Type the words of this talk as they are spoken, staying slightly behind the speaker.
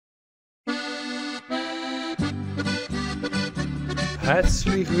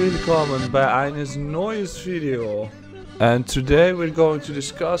Herzlich willkommen bei eines neues video. And today we're going to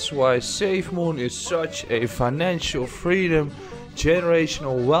discuss why SafeMoon is such a financial freedom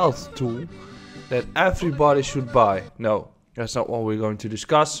generational wealth tool that everybody should buy. No, that's not what we're going to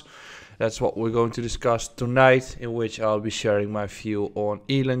discuss. That's what we're going to discuss tonight, in which I'll be sharing my view on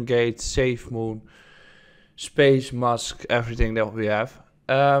Elongate, SafeMoon, Space Musk, everything that we have.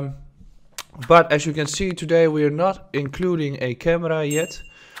 But as you can see today, we are not including a camera yet.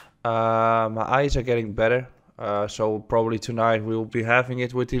 My eyes are getting better, so probably tonight we will be having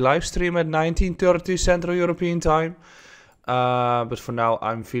it with the live stream at 19:30 Central European time. But for now,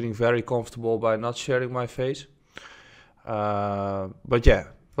 I'm feeling very comfortable by not sharing my face. But yeah,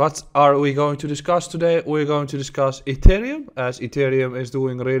 what are we going to discuss today? We're going to discuss Ethereum, as Ethereum is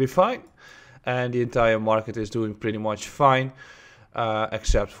doing really fine, and the entire market is doing pretty much fine,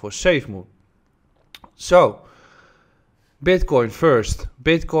 except for SafeMoon. So, Bitcoin first.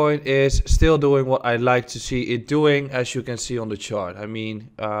 Bitcoin is still doing what I like to see it doing, as you can see on the chart. I mean,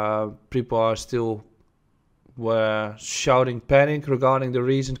 people are still shouting panic regarding the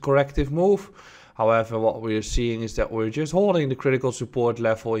recent corrective move. However, what we're seeing is that we're just holding the critical support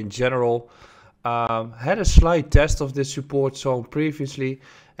level in general. Had a slight test of this support zone previously,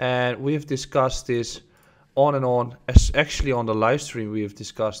 and we've discussed this on and on. Actually, on the live stream, we have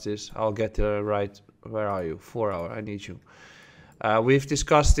discussed this. I'll get there right. Where are you? 4 hour. I need you. We've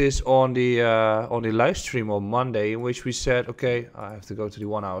discussed this on the live stream on Monday, in which we said, okay, I have to go to the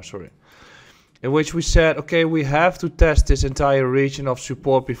 1 hour. Sorry. In which we said, okay, we have to test this entire region of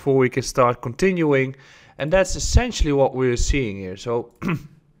support before we can start continuing, and that's essentially what we're seeing here. So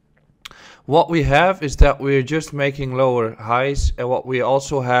what we have is that we're just making lower highs, and what we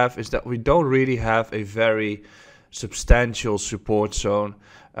also have is that we don't really have a very substantial support zone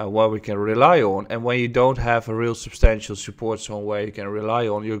where we can rely on. And when you don't have a real substantial support zone where you can rely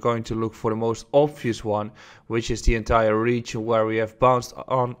on, you're going to look for the most obvious one, which is the entire region where we have bounced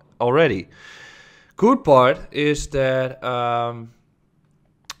on already. Good part is that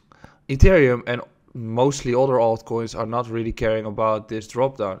Ethereum and mostly other altcoins are not really caring about this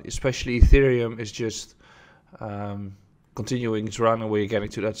drop down. Especially Ethereum is just continuing its run, and we're getting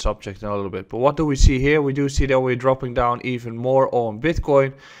to that subject in a little bit. But what do we see here? We do see that we're dropping down even more on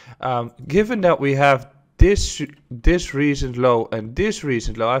Bitcoin. Given that we have this recent low and this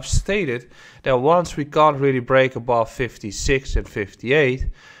recent low, I've stated that once we can't really break above 56 and 58,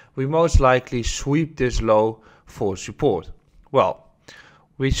 we most likely sweep this low for support. Well,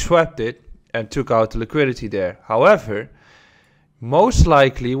 we swept it and took out the liquidity there. However, most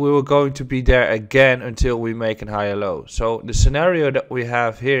likely we were going to be there again until we make a higher low. So the scenario that we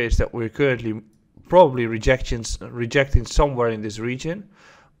have here is that we're currently probably rejecting somewhere in this region.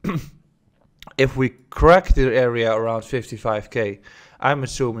 If we crack the area around 55k, I'm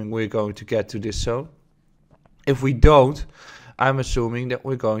assuming we're going to get to this zone. If we don't, I'm assuming that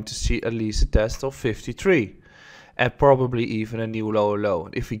we're going to see at least a test of 53. And probably even a new lower low.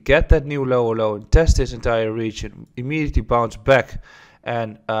 If we get that new lower low and test this entire region, immediately bounce back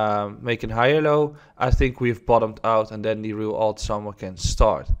and make a higher low, I think we've bottomed out, and then the real alt summer can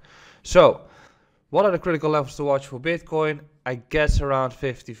start. So, what are the critical levels to watch for Bitcoin? I guess around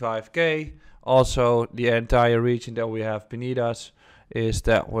 55k. Also, the entire region that we have beneath us is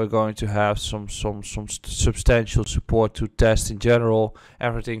that we're going to have some substantial support to test in general.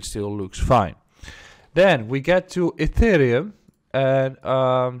 Everything still looks fine. Then we get to Ethereum, and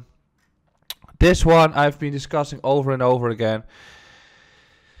this one I've been discussing over and over again.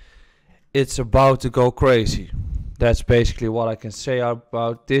 It's about to go crazy. That's basically what I can say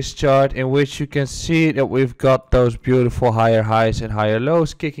about this chart, in which you can see that we've got those beautiful higher highs and higher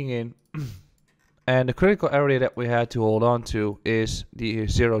lows kicking in. And the critical area that we had to hold on to is the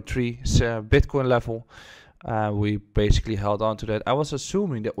 0.3 Bitcoin level. We basically held on to that. I was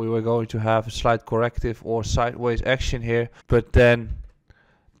assuming that we were going to have a slight corrective or sideways action here, but then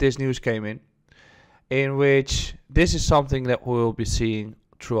this news came in which this is something that we will be seeing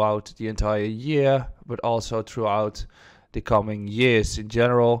throughout the entire year, but also throughout the coming years in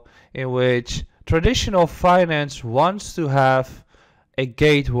general, in which traditional finance wants to have a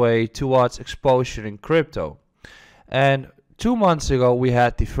gateway towards exposure in crypto. And 2 months ago we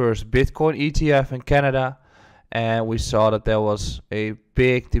had the first Bitcoin ETF in Canada, and we saw that there was a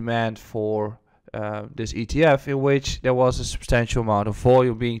big demand for this ETF, in which there was a substantial amount of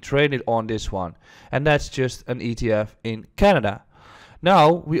volume being traded on this one. And that's just an ETF in Canada.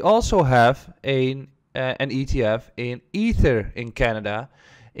 Now we also have an ETF in Ether in Canada,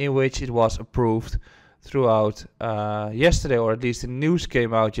 in which it was approved throughout yesterday, or at least the news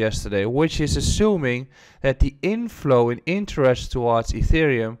came out yesterday, which is assuming that the inflow in interest towards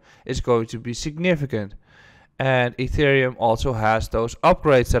Ethereum is going to be significant. And Ethereum also has those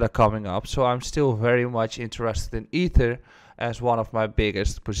upgrades that are coming up, so I'm still very much interested in Ether as one of my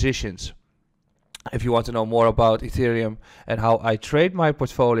biggest positions. If you want to know more about Ethereum and how I trade my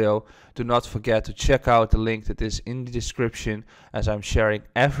portfolio, do not forget to check out the link that is in the description, as I'm sharing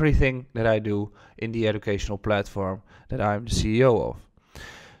everything that I do in the educational platform that I'm the CEO of.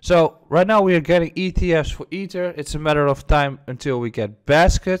 So right now we are getting ETFs for Ether. It's a matter of time until we get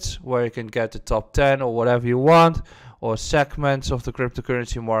baskets where you can get the top 10 or whatever you want, or segments of the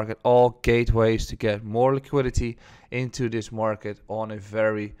cryptocurrency market, all gateways to get more liquidity into this market on a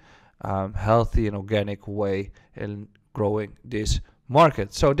very healthy and organic way in growing this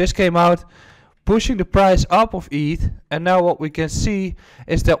market. So this came out pushing the price up of ETH, and now what we can see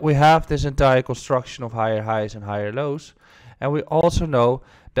is that we have this entire construction of higher highs and higher lows, and we also know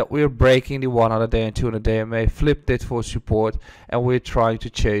that we're breaking the 100-day and 200-day MA, flipped it for support, and we're trying to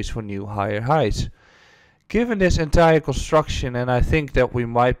chase for new higher highs. Given this entire construction, and I think that we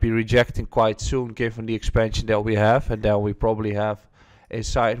might be rejecting quite soon given the expansion that we have, and then we probably have a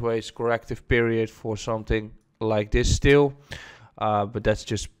sideways corrective period for something like this still, but that's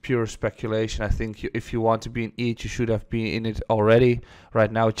just pure speculation. I think if you want to be in ETH, you should have been in it already. Right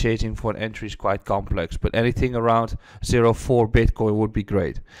now chasing for an entry is quite complex, but anything around 0.4 Bitcoin would be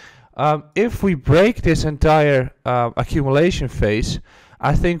great. If we break this entire accumulation phase,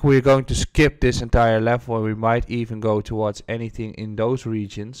 I think we're going to skip this entire level, and we might even go towards anything in those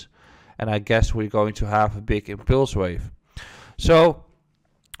regions, and I guess we're going to have a big impulse wave. So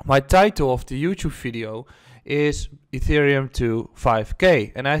my title of the YouTube video is Ethereum to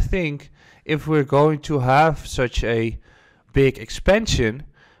 5k, and I think if we're going to have such a big expansion,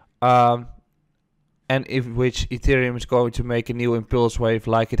 and in which Ethereum is going to make a new impulse wave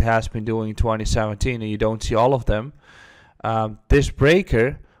like it has been doing in 2017, and you don't see all of them, this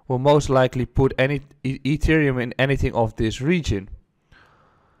breaker will most likely put any Ethereum in anything of this region.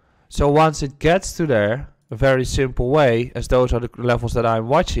 So once it gets to there, a very simple way, as those are the levels that I'm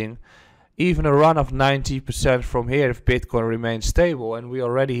watching, even a run of 90% from here if Bitcoin remains stable, and we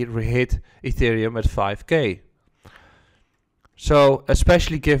already hit Ethereum at 5k. So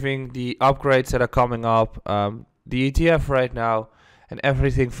especially given the upgrades that are coming up, the ETF right now, and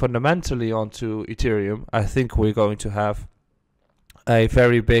everything fundamentally onto Ethereum, I think we're going to have a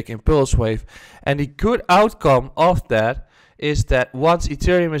very big impulse wave. And the good outcome of that is that once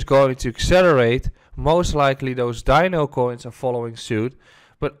Ethereum is going to accelerate, most likely those Dino coins are following suit,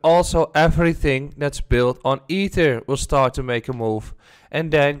 but also everything that's built on Ether will start to make a move,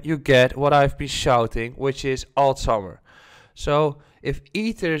 and then you get what I've been shouting, which is alt summer. So if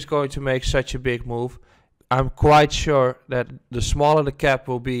Ether is going to make such a big move, I'm quite sure that the smaller the cap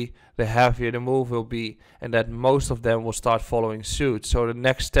will be, the heavier the move will be, and that most of them will start following suit. So the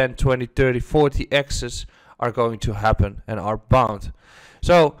next 10, 20, 30, 40 X's are going to happen and are bound.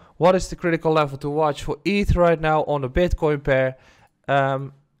 So what is the critical level to watch for ETH right now on the Bitcoin pair?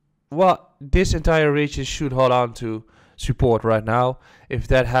 Well, this entire region should hold on to support right now. If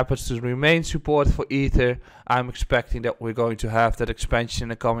that happens to remain support for Ether, I'm expecting that we're going to have that expansion in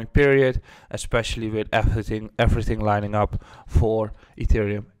the coming period, especially with everything lining up for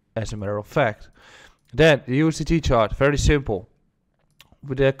Ethereum, as a matter of fact. Then the USDT chart, very simple.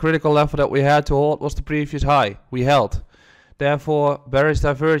 With the critical level that we had to hold was the previous high. We held. Therefore, bearish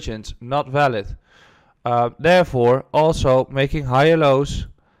divergence, not valid. Therefore, also making higher lows,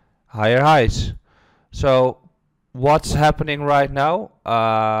 higher highs. So what's happening right now?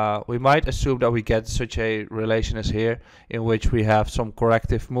 We might assume that we get such a relation as here, in which we have some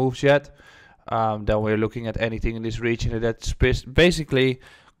corrective moves yet. Then we're looking at anything in this region that's basically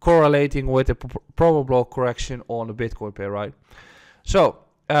correlating with a probable correction on the Bitcoin pair, right? So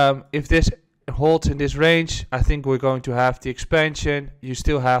if this holds in this range, I think we're going to have the expansion. You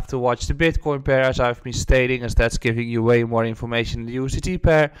still have to watch the Bitcoin pair, as I've been stating, as that's giving you way more information than the USDT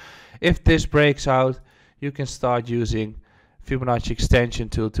pair. If this breaks out, you can start using Fibonacci extension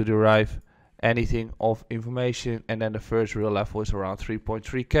tool to derive anything of information, and then the first real level is around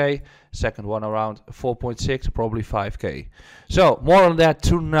 3.3k, second one around 4.6, probably 5k. So more on that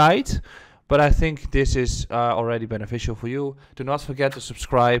tonight, but I think this is already beneficial for you. Do not forget to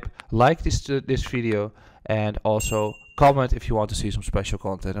subscribe, like this video, and also comment if you want to see some special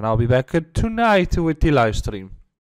content. And I'll be back tonight with the live stream.